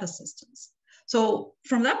up with other systems. So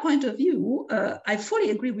from that point of view, I fully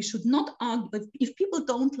agree we should not argue, if people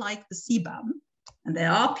don't like the CBAM, and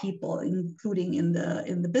there are people, including in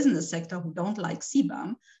the business sector, who don't like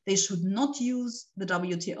CBAM, they should not use the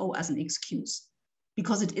WTO as an excuse,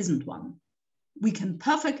 because it isn't one. We can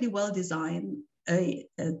perfectly well design a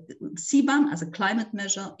CBAM as a climate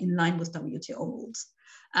measure in line with WTO rules.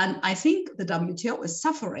 And I think the WTO is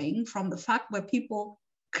suffering from the fact where people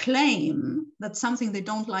claim that something they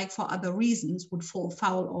don't like for other reasons would fall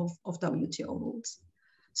foul of WTO rules.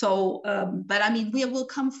 So, but we will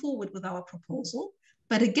come forward with our proposal.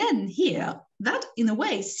 But again, here, that in a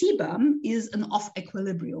way, CBAM is an off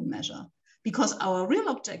equilibrium measure, because our real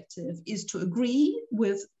objective is to agree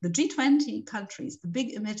with the G20 countries, the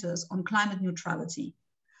big emitters, on climate neutrality.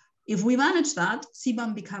 If we manage that,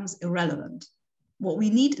 CBAM becomes irrelevant. What we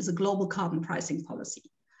need is a global carbon pricing policy,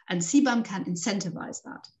 and CBAM can incentivize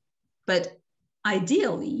that. But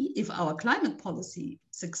ideally, if our climate policy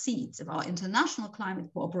succeeds, if our international climate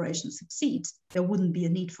cooperation succeeds, there wouldn't be a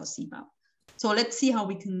need for CBAM. So let's see how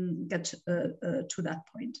we can get to that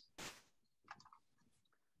point.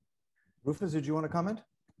 Rufus, did you want to comment?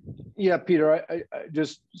 Yeah, Peter, I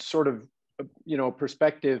just sort of,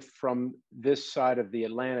 perspective from this side of the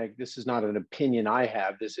Atlantic. This is not an opinion I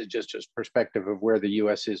have. This is just perspective of where the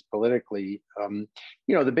U.S. is politically.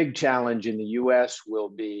 The big challenge in the U.S. will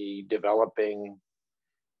be developing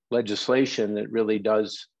legislation that really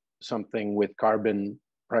does something with carbon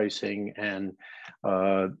pricing and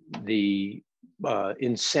the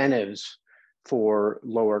incentives for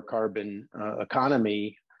lower carbon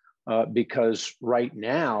economy, because right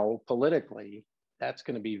now, politically, that's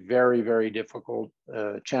going to be very, very difficult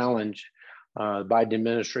challenge. Biden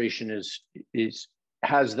administration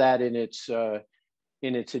has that in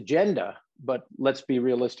its agenda, but let's be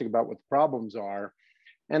realistic about what the problems are.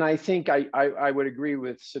 And I think I would agree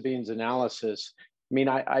with Sabine's analysis.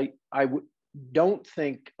 I don't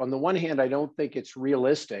think, on the one hand, I don't think it's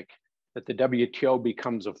realistic that the WTO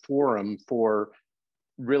becomes a forum for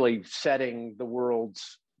really setting the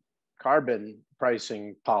world's carbon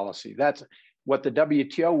pricing policy. That's what the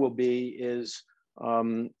WTO will be, is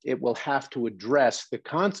it will have to address the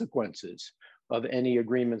consequences of any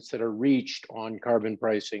agreements that are reached on carbon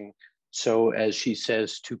pricing. So as she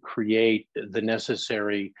says, to create the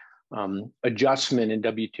necessary adjustment in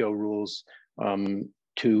WTO rules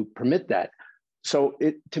to permit that. So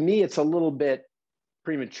to me, it's a little bit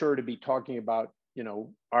premature to be talking about,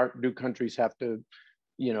 do countries have to,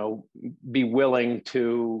 be willing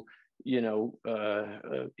to, ignore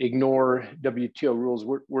WTO rules.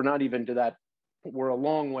 We're not even to that. We're a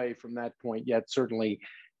long way from that point yet, certainly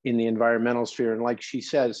in the environmental sphere. And like she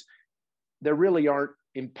says, there really aren't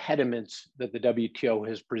impediments that the WTO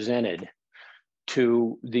has presented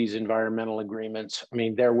to these environmental agreements. I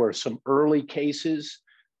mean, there were some early cases,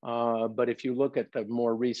 but if you look at the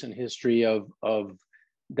more recent history of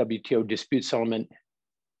WTO dispute settlement,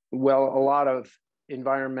 well, a lot of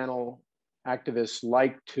environmental activists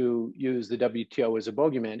like to use the WTO as a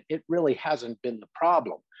bogeyman. It really hasn't been the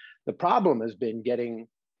problem. The problem has been getting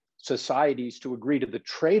societies to agree to the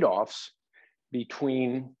trade-offs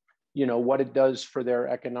between, what it does for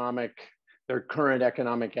their current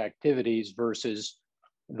economic activities versus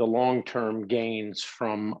the long-term gains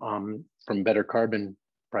from better carbon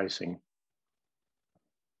pricing.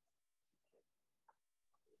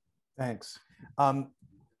 Thanks.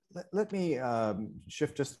 Let me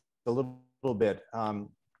shift just a little bit.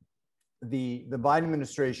 The Biden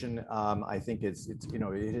administration, I think it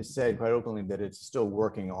has said quite openly that it's still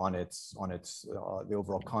working on the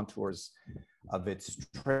overall contours of its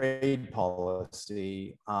trade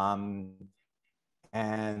policy,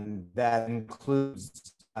 and that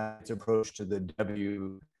includes its approach to the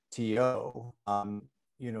WTO.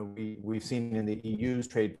 We've seen in the EU's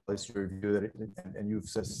trade policy review that, and you've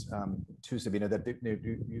said too, Sabina, that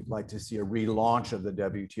you'd like to see a relaunch of the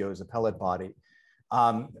WTO as appellate body.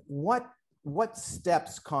 What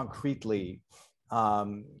steps concretely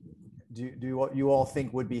do you all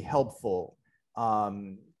think would be helpful,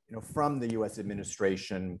 from the U.S.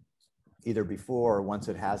 administration, either before or once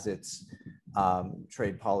it has its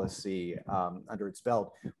trade policy under its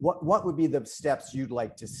belt? What would be the steps you'd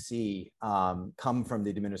like to see come from the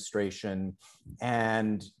administration?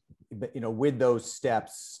 And with those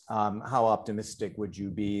steps, how optimistic would you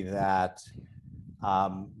be that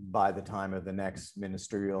by the time of the next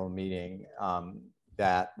ministerial meeting,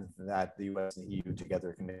 that the U.S. and the EU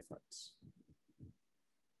together can make a difference?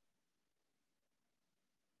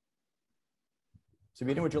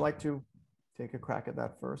 Sabina, would you like to take a crack at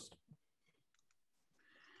that first?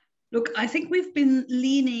 Look, I think we've been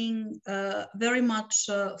leaning very much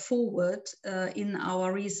forward in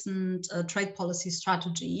our recent trade policy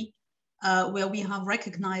strategy, where we have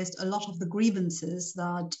recognized a lot of the grievances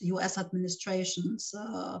that US administrations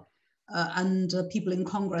and people in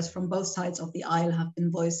Congress from both sides of the aisle have been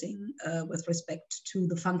voicing with respect to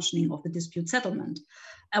the functioning of the dispute settlement.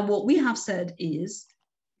 And what we have said is,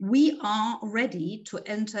 we are ready to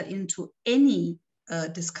enter into any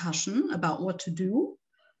discussion about what to do.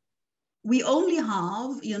 We only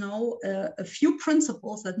have, a few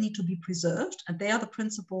principles that need to be preserved, and they are the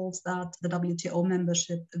principles that the WTO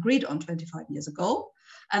membership agreed on 25 years ago.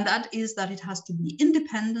 And that is that it has to be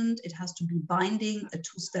independent, it has to be binding, a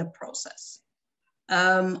two-step process.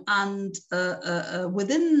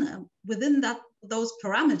 Within those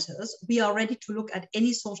parameters, we are ready to look at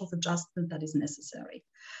any sort of adjustment that is necessary.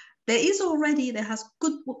 There has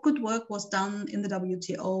good work was done in the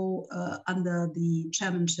WTO under the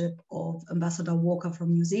chairmanship of Ambassador Walker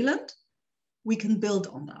from New Zealand. We can build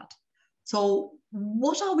on that. So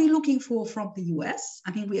what are we looking for from the US?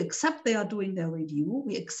 I mean, we accept they are doing their review.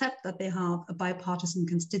 We accept that they have a bipartisan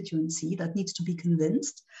constituency that needs to be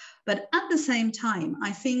convinced. But at the same time,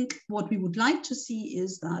 I think what we would like to see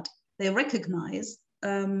is that they recognize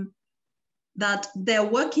that they're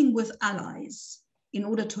working with allies in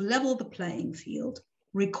order to level the playing field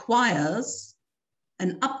requires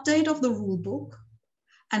an update of the rule book,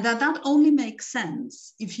 and that only makes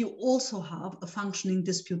sense if you also have a functioning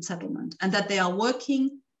dispute settlement, and that they are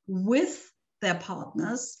working with their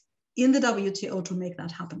partners in the WTO to make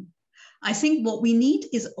that happen. I think what we need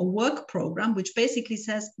is a work program which basically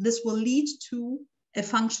says this will lead to a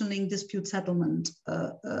functioning dispute settlement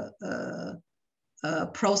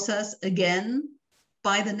process again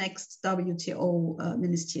by the next WTO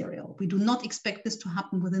ministerial. We do not expect this to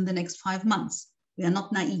happen within the next 5 months. We are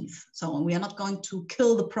not naive. So we are not going to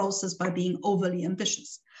kill the process by being overly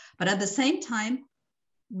ambitious. But at the same time,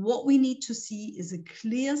 what we need to see is a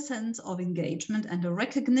clear sense of engagement and a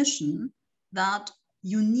recognition that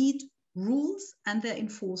you need rules and their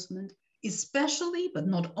enforcement, especially, but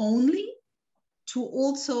not only, to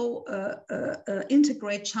also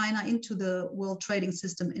integrate China into the world trading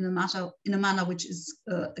system in a manner which is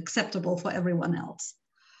acceptable for everyone else.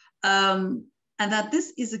 And that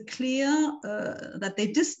this is a clear, that they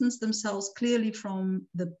distance themselves clearly from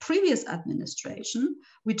the previous administration,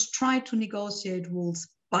 which tried to negotiate rules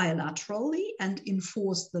bilaterally and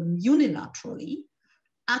enforce them unilaterally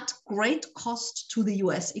at great cost to the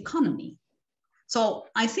US economy. So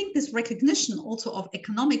I think this recognition also of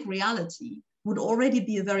economic reality would already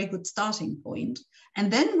be a very good starting point.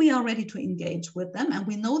 And then we are ready to engage with them. And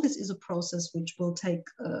we know this is a process which will take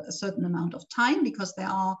a certain amount of time because there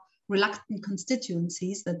are reluctant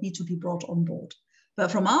constituencies that need to be brought on board.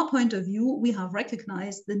 But from our point of view, we have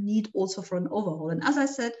recognized the need also for an overhaul. And as I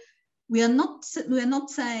said, we are not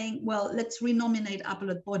saying, well, let's renominate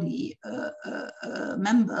appellate body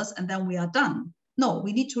members and then we are done. No,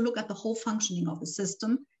 we need to look at the whole functioning of the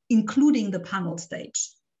system, including the panel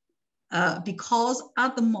stage. Because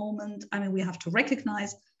at the moment, I mean, we have to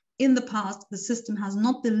recognize in the past, the system has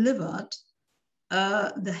not delivered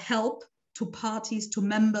the help to parties, to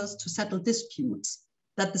members to settle disputes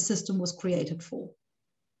that the system was created for.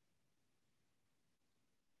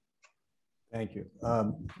 Thank you.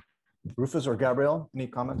 Rufus or Gabrielle, any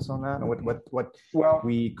comments on that? What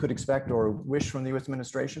we could expect or wish from the U.S.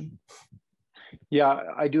 administration? Yeah,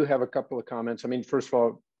 I do have a couple of comments. I mean, first of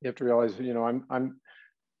all, you have to realize, you know,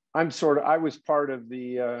 I was part of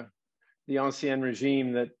the ancien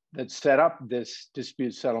regime that set up this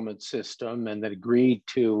dispute settlement system and that agreed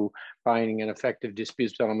to finding an effective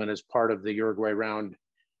dispute settlement as part of the Uruguay round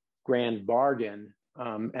grand bargain.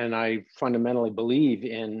 And I fundamentally believe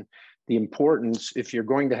in the importance, if you're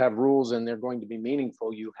going to have rules and they're going to be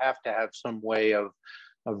meaningful, you have to have some way of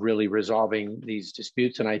really resolving these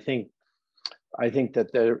disputes. And I think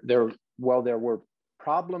that there were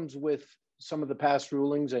problems with some of the past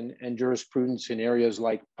rulings and jurisprudence in areas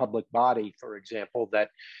like public body, for example, that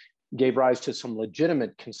gave rise to some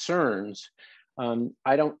legitimate concerns.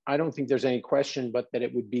 I don't think there's any question but that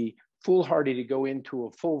it would be foolhardy to go into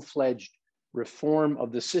a full-fledged reform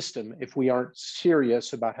of the system if we aren't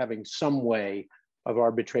serious about having some way of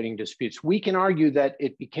arbitrating disputes. We can argue that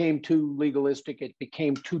it became too legalistic, it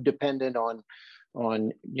became too dependent on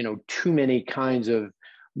you know, too many kinds of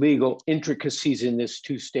legal intricacies in this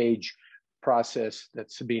two-stage process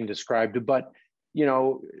that's being described. But you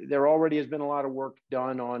know, there already has been a lot of work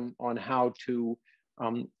done on how to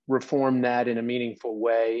reform that in a meaningful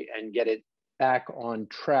way and get it back on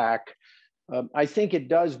track. I think it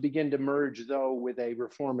does begin to merge, though, with a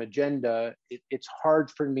reform agenda. It's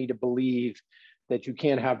hard for me to believe that you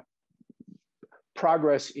can't have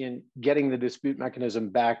progress in getting the dispute mechanism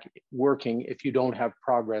back working if you don't have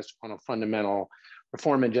progress on a fundamental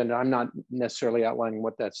reform agenda. I'm not necessarily outlining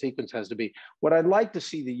what that sequence has to be. What I'd like to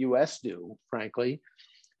see the US do, frankly,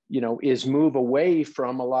 you know, is move away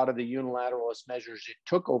from a lot of the unilateralist measures it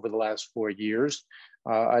took over the last 4 years.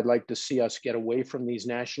 I'd like to see us get away from these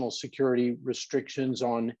national security restrictions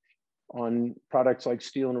on products like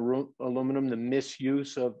steel and aluminum, the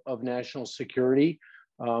misuse of national security,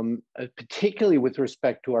 particularly with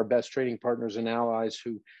respect to our best trading partners and allies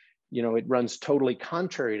who, you know, it runs totally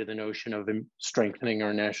contrary to the notion of strengthening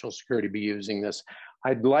our national security by using this.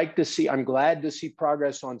 I'm glad to see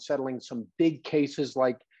progress on settling some big cases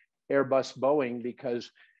like Airbus, Boeing, because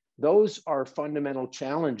those are fundamental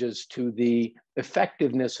challenges to the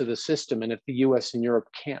effectiveness of the system. And if the US and Europe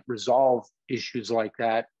can't resolve issues like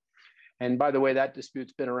that, and by the way, that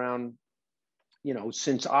dispute's been around, you know,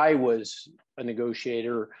 since I was a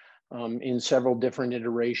negotiator in several different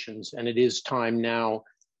iterations, and it is time now,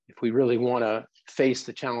 if we really want to face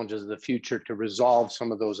the challenges of the future, to resolve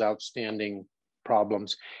some of those outstanding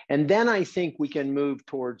problems. And then I think we can move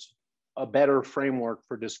towards a better framework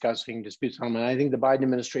for discussing dispute settlement. I think the Biden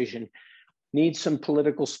administration needs some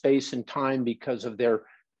political space and time because of their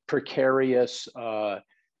precarious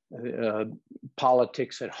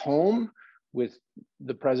politics at home, with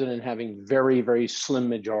the president having very, very slim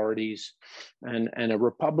majorities, and a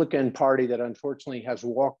Republican Party that unfortunately has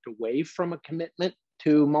walked away from a commitment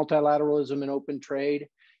to multilateralism and open trade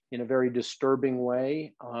in a very disturbing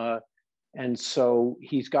way. And so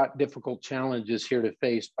he's got difficult challenges here to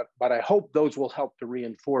face, but I hope those will help to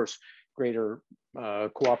reinforce greater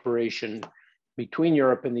cooperation between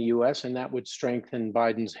Europe and the US, and that would strengthen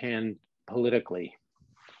Biden's hand politically.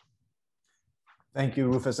 Thank you,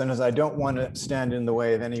 Rufus. And as I don't want to stand in the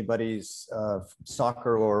way of anybody's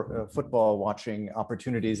soccer or football watching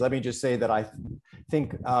opportunities, let me just say that I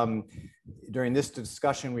think during this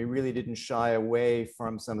discussion, we really didn't shy away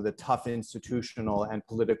from some of the tough institutional and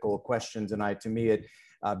political questions. And to me,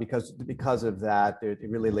 because of that, it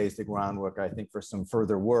really lays the groundwork, I think, for some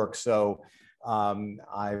further work. So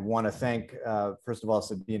I want to thank, first of all,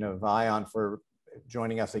 Sabina Vajan for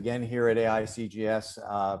joining us again here at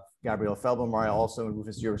AICGS, Gabrielle Felbermeyer, also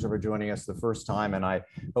Rufus Yergeser for joining us the first time, and I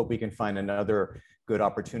hope we can find another good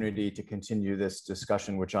opportunity to continue this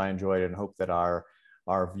discussion, which I enjoyed, and hope that our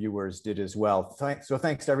our viewers did as well. So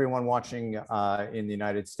thanks to everyone watching in the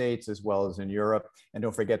United States as well as in Europe. And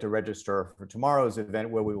don't forget to register for tomorrow's event,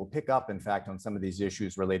 where we will pick up, in fact, on some of these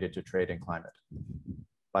issues related to trade and climate.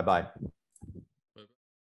 Bye-bye.